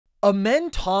Amen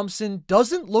Thompson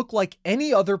doesn't look like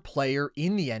any other player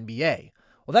in the NBA.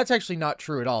 Well, that's actually not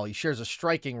true at all. He shares a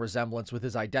striking resemblance with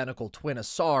his identical twin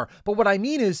Asar, but what I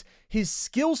mean is his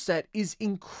skill set is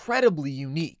incredibly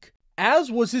unique,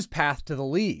 as was his path to the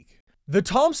league. The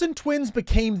Thompson twins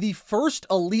became the first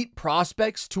elite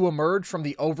prospects to emerge from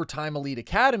the Overtime Elite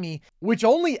Academy, which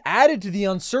only added to the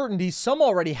uncertainty some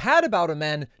already had about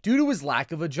Amen due to his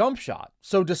lack of a jump shot.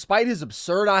 So despite his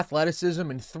absurd athleticism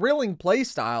and thrilling play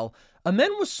style,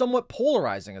 Amen was somewhat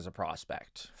polarizing as a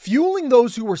prospect. Fueling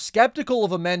those who were skeptical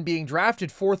of Amen being drafted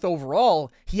 4th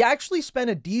overall, he actually spent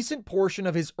a decent portion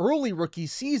of his early rookie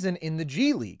season in the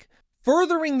G League,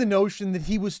 furthering the notion that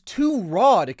he was too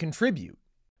raw to contribute.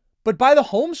 But by the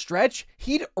home stretch,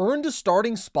 he'd earned a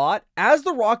starting spot as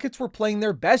the Rockets were playing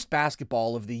their best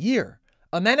basketball of the year.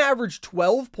 Amen averaged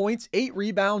 12 points, 8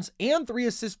 rebounds, and 3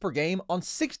 assists per game on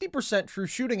 60% true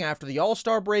shooting after the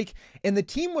All-Star break, and the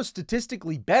team was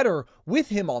statistically better with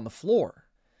him on the floor.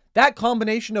 That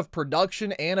combination of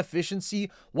production and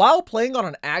efficiency while playing on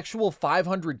an actual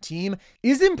 500 team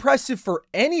is impressive for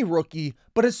any rookie,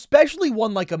 but especially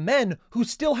one like Amen who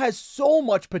still has so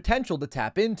much potential to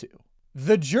tap into.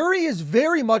 The jury is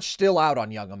very much still out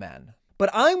on young Amen, but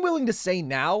I'm willing to say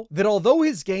now that although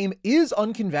his game is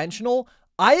unconventional,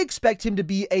 I expect him to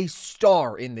be a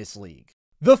star in this league.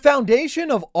 The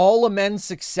foundation of all Amen's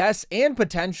success and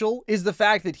potential is the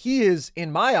fact that he is,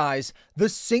 in my eyes, the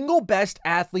single best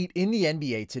athlete in the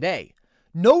NBA today.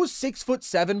 No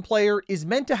 6'7" player is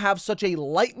meant to have such a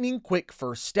lightning quick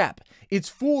first step. It's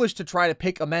foolish to try to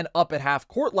pick Amen up at half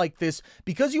court like this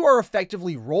because you are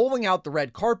effectively rolling out the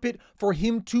red carpet for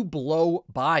him to blow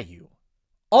by you.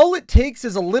 All it takes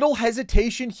is a little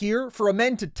hesitation here for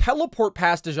Amen to teleport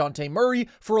past DeJounte Murray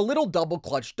for a little double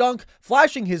clutch dunk,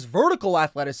 flashing his vertical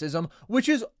athleticism, which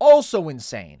is also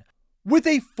insane. With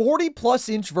a 40+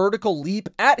 inch vertical leap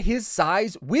at his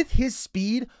size with his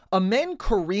speed, Amen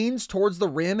careens towards the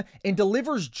rim and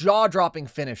delivers jaw-dropping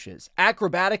finishes,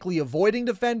 acrobatically avoiding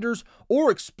defenders or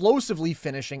explosively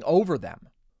finishing over them.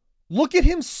 Look at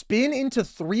him spin into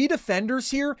 3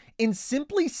 defenders here and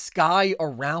simply sky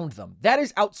around them. That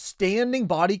is outstanding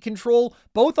body control,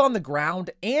 both on the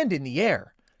ground and in the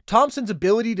air. Thompson's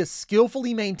ability to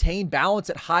skillfully maintain balance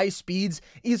at high speeds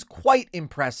is quite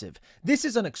impressive. This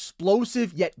is an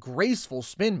explosive yet graceful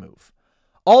spin move.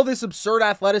 All this absurd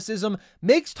athleticism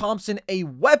makes Thompson a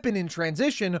weapon in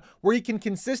transition where he can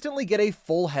consistently get a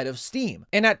full head of steam,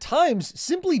 and at times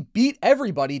simply beat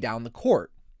everybody down the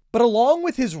court. But along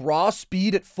with his raw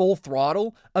speed at full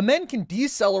throttle, Amen can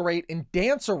decelerate and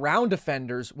dance around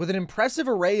defenders with an impressive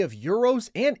array of Euros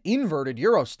and inverted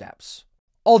Euro steps.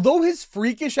 Although his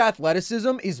freakish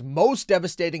athleticism is most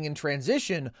devastating in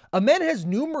transition, Amen has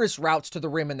numerous routes to the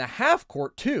rim in the half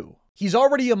court too. He's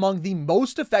already among the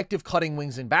most effective cutting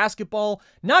wings in basketball,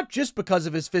 not just because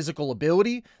of his physical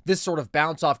ability. This sort of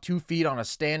bounce off 2 feet on a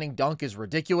standing dunk is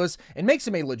ridiculous and makes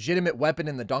him a legitimate weapon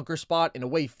in the dunker spot in a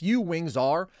way few wings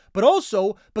are, but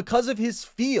also because of his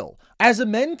feel, as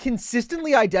Amen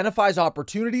consistently identifies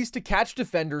opportunities to catch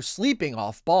defenders sleeping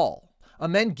off ball.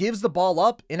 Amen gives the ball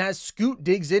up, and as Scoot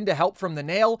digs in to help from the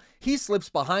nail, he slips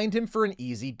behind him for an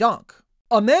easy dunk.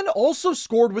 Amen also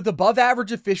scored with above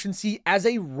average efficiency as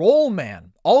a roll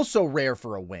man, also rare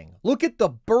for a wing. Look at the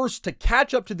burst to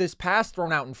catch up to this pass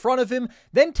thrown out in front of him,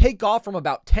 then take off from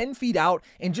about 10 feet out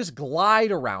and just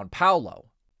glide around Paolo.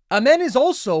 Amen is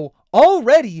also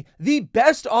already the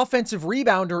best offensive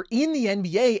rebounder in the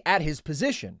NBA at his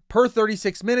position. Per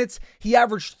 36 minutes, he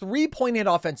averaged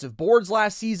 3.8 offensive boards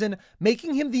last season,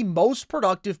 making him the most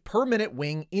productive per minute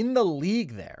wing in the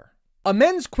league there.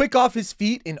 Amen's quick off his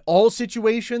feet in all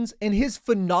situations, and his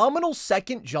phenomenal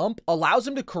second jump allows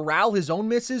him to corral his own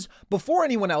misses before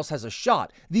anyone else has a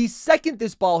shot. The second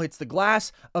this ball hits the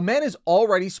glass, Amen is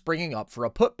already springing up for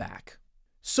a putback.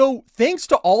 So, thanks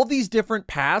to all these different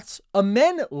paths,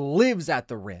 Amen lives at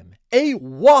the rim. A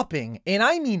whopping, and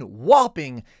I mean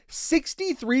whopping,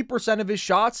 63% of his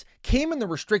shots came in the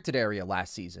restricted area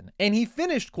last season, and he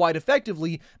finished quite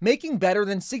effectively, making better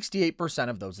than 68%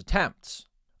 of those attempts.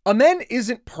 Amen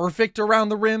isn't perfect around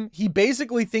the rim. He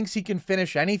basically thinks he can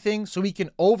finish anything, so he can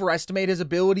overestimate his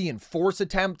ability and force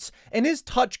attempts, and his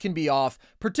touch can be off,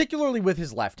 particularly with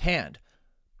his left hand.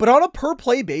 But on a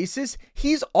per-play basis,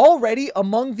 he's already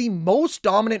among the most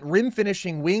dominant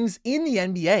rim-finishing wings in the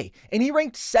NBA, and he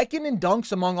ranked second in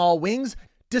dunks among all wings,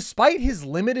 despite his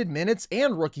limited minutes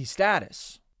and rookie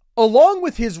status. Along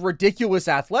with his ridiculous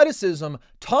athleticism,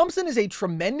 Thompson is a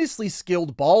tremendously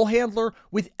skilled ball handler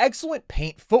with excellent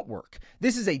paint footwork.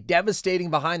 This is a devastating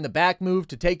behind the back move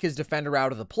to take his defender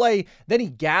out of the play, then he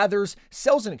gathers,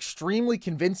 sells an extremely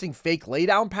convincing fake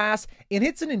laydown pass, and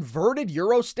hits an inverted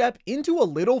Euro step into a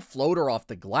little floater off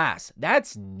the glass.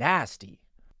 That's nasty.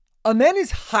 Amen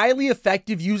is highly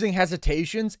effective using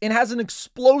hesitations and has an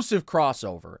explosive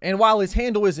crossover, and while his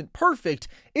handle isn't perfect,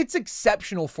 it's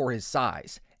exceptional for his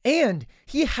size. And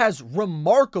he has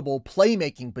remarkable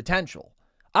playmaking potential.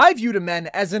 I viewed Amen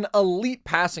as an elite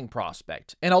passing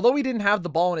prospect, and although he didn't have the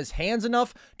ball in his hands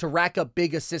enough to rack up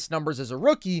big assist numbers as a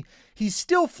rookie, he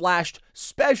still flashed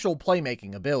special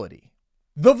playmaking ability.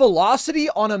 The velocity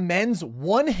on Amen's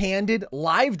one-handed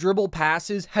live dribble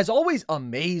passes has always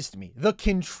amazed me. The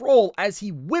control as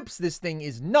he whips this thing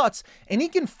is nuts, and he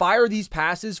can fire these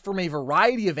passes from a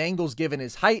variety of angles given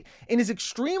his height and is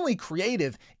extremely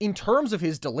creative in terms of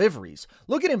his deliveries.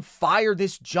 Look at him fire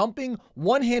this jumping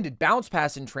one-handed bounce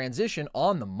pass in transition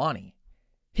on the money.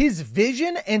 His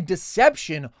vision and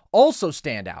deception also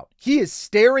stand out. He is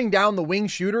staring down the wing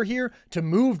shooter here to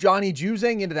move Johnny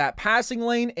Juzang into that passing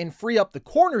lane and free up the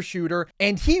corner shooter,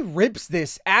 and he rips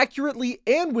this accurately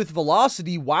and with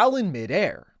velocity while in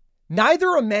midair.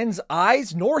 Neither Amen's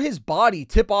eyes nor his body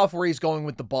tip off where he's going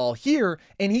with the ball here,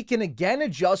 and he can again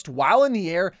adjust while in the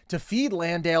air to feed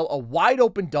Landale a wide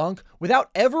open dunk without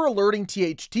ever alerting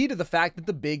THT to the fact that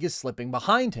the big is slipping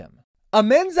behind him.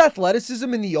 Amen's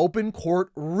athleticism in the open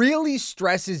court really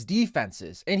stresses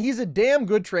defenses, and he's a damn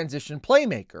good transition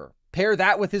playmaker. Pair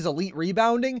that with his elite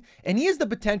rebounding, and he has the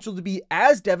potential to be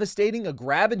as devastating a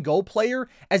grab-and-go player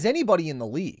as anybody in the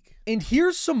league. And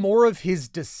here's some more of his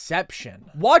deception.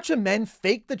 Watch Amen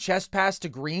fake the chest pass to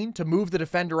Green to move the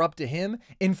defender up to him,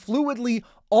 and fluidly,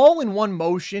 all in one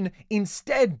motion,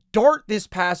 instead dart this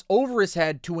pass over his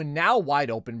head to a now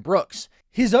wide-open Brooks.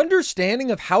 His understanding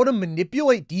of how to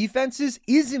manipulate defenses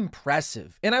is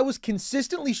impressive, and I was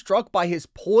consistently struck by his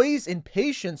poise and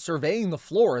patience surveying the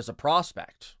floor as a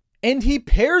prospect. And he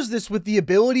pairs this with the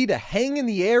ability to hang in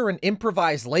the air and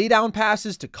improvise laydown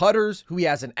passes to cutters, who he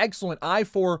has an excellent eye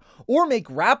for, or make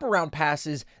wraparound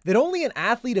passes that only an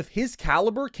athlete of his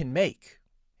caliber can make.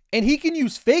 And he can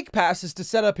use fake passes to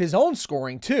set up his own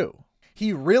scoring too.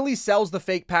 He really sells the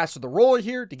fake pass to the roller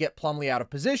here to get Plumlee out of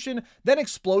position, then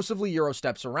explosively Euro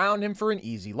steps around him for an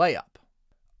easy layup.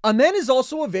 Amen is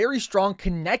also a very strong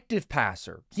connective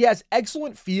passer. He has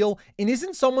excellent feel and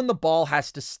isn't someone the ball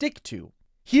has to stick to.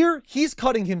 Here, he's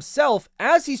cutting himself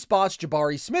as he spots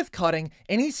Jabari Smith cutting,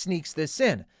 and he sneaks this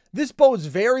in. This bodes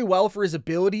very well for his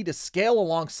ability to scale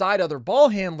alongside other ball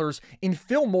handlers and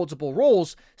fill multiple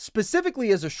roles,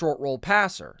 specifically as a short roll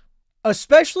passer,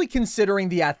 especially considering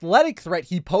the athletic threat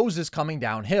he poses coming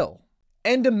downhill.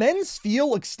 And Amen's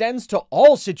feel extends to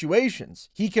all situations.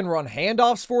 He can run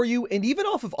handoffs for you, and even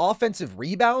off of offensive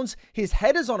rebounds, his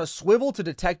head is on a swivel to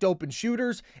detect open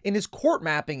shooters, and his court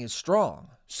mapping is strong.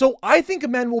 So I think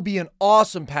Amen will be an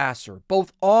awesome passer,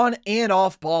 both on and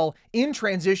off ball, in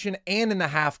transition and in the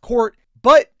half court.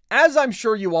 But as I'm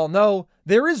sure you all know,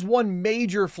 there is one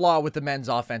major flaw with Amen's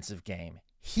offensive game.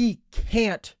 He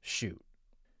can't shoot.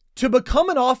 To become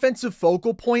an offensive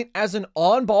focal point as an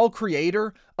on-ball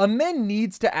creator, Amen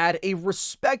needs to add a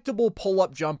respectable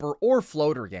pull-up jumper or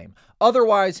floater game.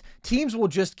 Otherwise, teams will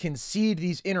just concede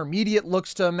these intermediate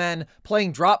looks to Amen,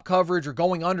 playing drop coverage or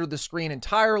going under the screen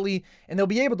entirely, and they'll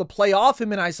be able to play off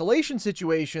him in isolation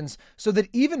situations so that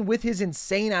even with his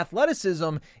insane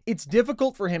athleticism, it's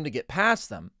difficult for him to get past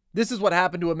them. This is what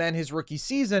happened to Amen his rookie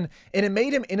season, and it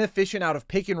made him inefficient out of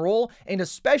pick and roll, and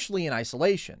especially in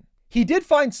isolation. He did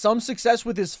find some success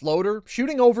with his floater,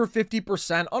 shooting over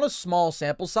 50% on a small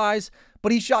sample size,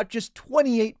 but he shot just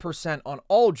 28% on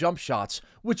all jump shots,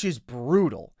 which is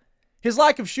brutal. His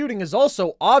lack of shooting is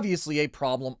also obviously a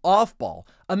problem off ball.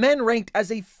 Amen ranked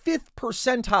as a 5th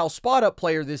percentile spot-up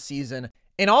player this season,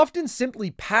 and often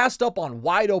simply passed up on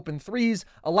wide open threes,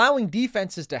 allowing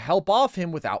defenses to help off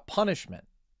him without punishment.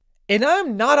 And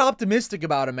I'm not optimistic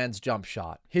about Amen's jump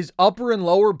shot. His upper and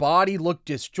lower body look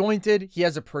disjointed, he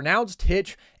has a pronounced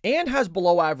hitch, and has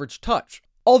below average touch.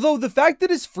 Although the fact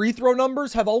that his free throw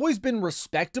numbers have always been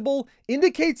respectable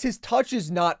indicates his touch is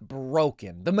not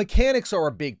broken. The mechanics are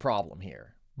a big problem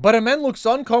here. But Amen looks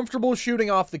uncomfortable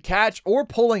shooting off the catch or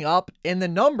pulling up, and the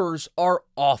numbers are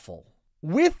awful.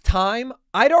 With time,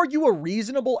 I'd argue a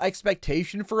reasonable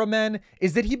expectation for Amen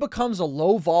is that he becomes a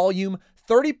low volume,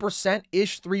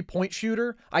 30%-ish three-point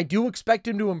shooter. I do expect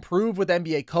him to improve with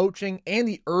NBA coaching and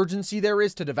the urgency there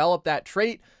is to develop that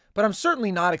trait, but I'm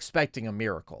certainly not expecting a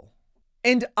miracle.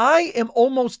 And I am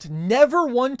almost never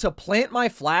one to plant my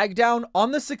flag down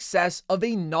on the success of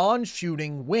a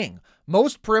non-shooting wing.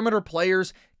 Most perimeter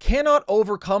players cannot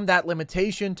overcome that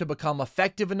limitation to become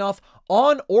effective enough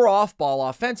on or off ball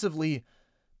offensively,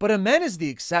 but Amen is the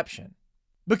exception.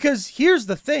 Because here's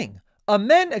the thing,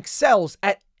 Amen excels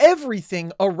at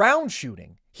everything around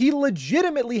shooting. He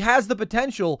legitimately has the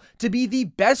potential to be the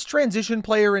best transition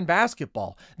player in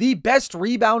basketball, the best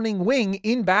rebounding wing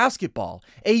in basketball,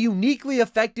 a uniquely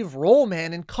effective roll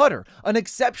man and cutter, an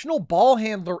exceptional ball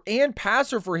handler and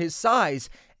passer for his size,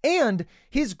 and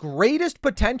his greatest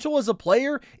potential as a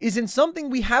player is in something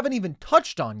we haven't even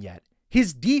touched on yet,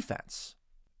 his defense.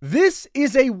 This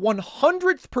is a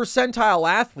 100th percentile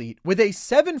athlete with a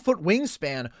 7-foot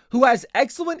wingspan who has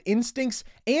excellent instincts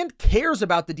and cares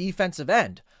about the defensive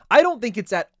end. I don't think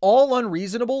it's at all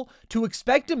unreasonable to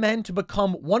expect Amen to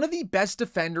become one of the best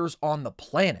defenders on the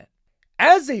planet.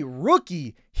 As a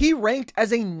rookie, he ranked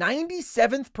as a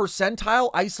 97th percentile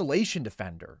isolation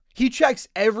defender. He checks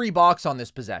every box on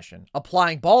this possession,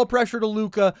 applying ball pressure to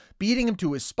Luka, beating him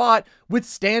to his spot,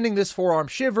 withstanding this forearm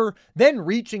shiver, then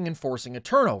reaching and forcing a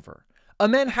turnover.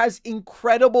 Amen has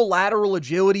incredible lateral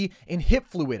agility and hip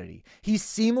fluidity. He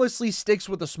seamlessly sticks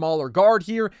with a smaller guard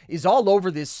here, is all over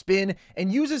this spin,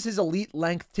 and uses his elite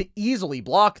length to easily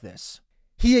block this.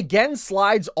 He again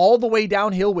slides all the way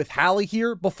downhill with Hallie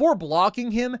here before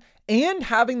blocking him and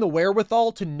having the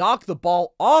wherewithal to knock the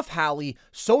ball off Hallie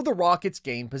so the Rockets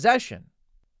gain possession.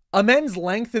 Amen's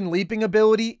length and leaping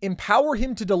ability empower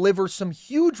him to deliver some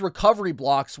huge recovery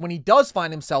blocks when he does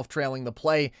find himself trailing the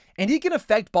play, and he can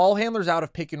affect ball handlers out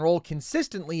of pick and roll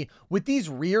consistently with these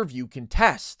rear view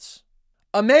contests.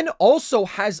 Amen also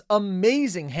has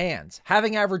amazing hands,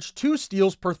 having averaged 2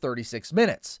 steals per 36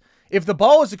 minutes. If the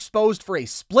ball is exposed for a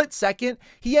split second,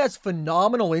 he has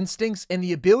phenomenal instincts and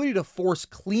the ability to force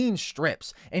clean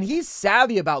strips, and he's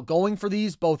savvy about going for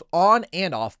these both on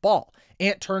and off ball.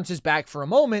 Ant turns his back for a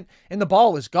moment, and the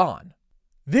ball is gone.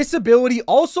 This ability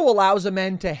also allows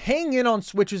Amen to hang in on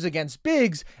switches against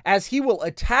bigs, as he will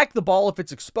attack the ball if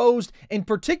it's exposed, and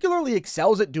particularly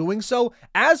excels at doing so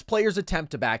as players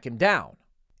attempt to back him down.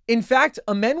 In fact,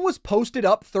 Amen was posted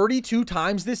up 32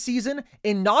 times this season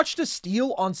and notched a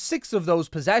steal on 6 of those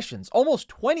possessions, almost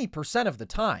 20% of the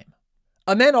time.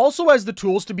 Amen also has the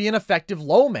tools to be an effective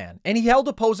low man, and he held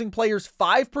opposing players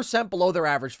 5% below their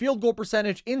average field goal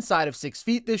percentage inside of 6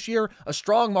 feet this year, a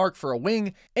strong mark for a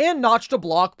wing, and notched a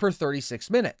block per 36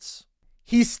 minutes.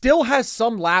 He still has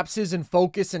some lapses in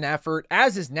focus and effort,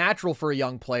 as is natural for a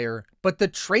young player, but the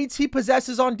traits he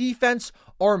possesses on defense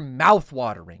are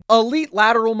mouth-watering. Elite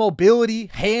lateral mobility,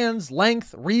 hands,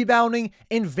 length, rebounding,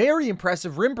 and very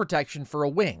impressive rim protection for a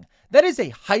wing. That is a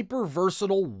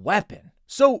hyper-versatile weapon.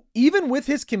 So even with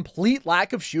his complete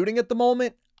lack of shooting at the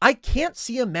moment, I can't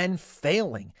see Amen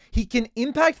failing. He can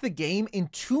impact the game in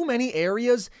too many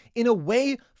areas in a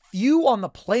way few on the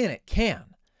planet can.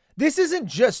 This isn't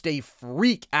just a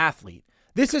freak athlete.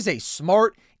 This is a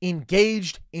smart,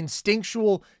 engaged,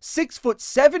 instinctual,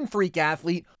 6'7" freak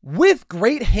athlete with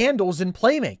great handles and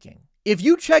playmaking. If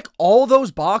you check all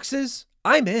those boxes,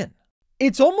 I'm in.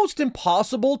 It's almost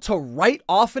impossible to write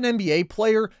off an NBA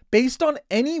player based on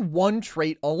any one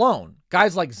trait alone.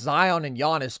 Guys like Zion and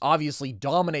Giannis obviously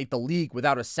dominate the league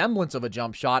without a semblance of a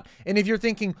jump shot, and if you're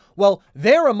thinking, well,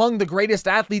 they're among the greatest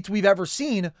athletes we've ever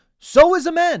seen, so is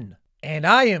Amen. And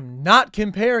I am not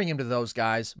comparing him to those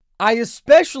guys. I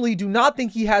especially do not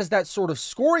think he has that sort of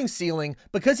scoring ceiling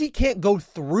because he can't go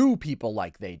through people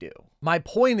like they do. My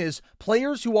point is,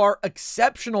 players who are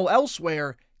exceptional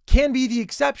elsewhere can be the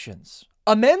exceptions.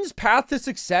 Amen's path to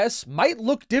success might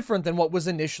look different than what was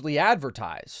initially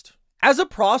advertised. As a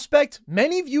prospect,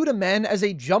 many viewed Amen as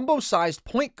a jumbo-sized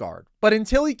point guard, but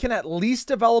until he can at least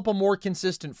develop a more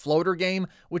consistent floater game,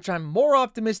 which I'm more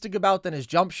optimistic about than his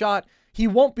jump shot, he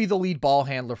won't be the lead ball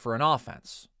handler for an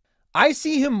offense. I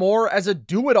see him more as a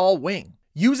do-it-all wing,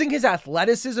 using his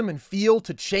athleticism and feel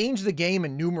to change the game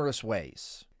in numerous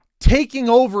ways. Taking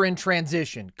over in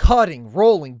transition, cutting,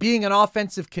 rolling, being an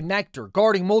offensive connector,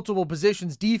 guarding multiple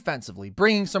positions defensively,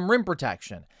 bringing some rim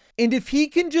protection. And if he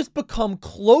can just become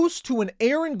close to an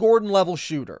Aaron Gordon level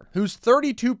shooter, who's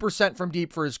 32% from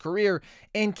deep for his career,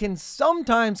 and can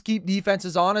sometimes keep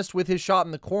defenses honest with his shot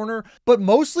in the corner, but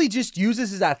mostly just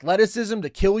uses his athleticism to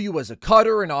kill you as a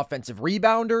cutter and offensive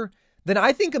rebounder, then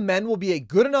I think Amen will be a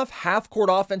good enough half-court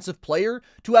offensive player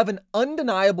to have an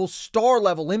undeniable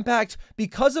star-level impact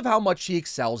because of how much he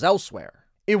excels elsewhere.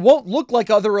 It won't look like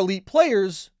other elite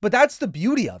players, but that's the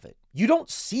beauty of it. You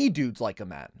don't see dudes like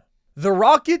Amen. The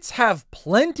Rockets have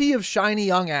plenty of shiny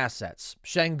young assets.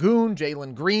 Şengün,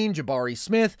 Jalen Green, Jabari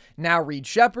Smith, now Reed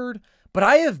Shepherd. but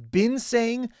I have been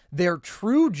saying their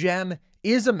true gem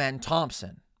is Amen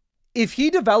Thompson. If he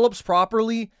develops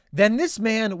properly, then this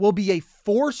man will be a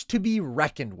force to be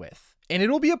reckoned with, and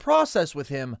it'll be a process with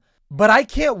him, but I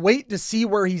can't wait to see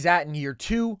where he's at in year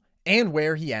 2 and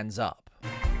where he ends up.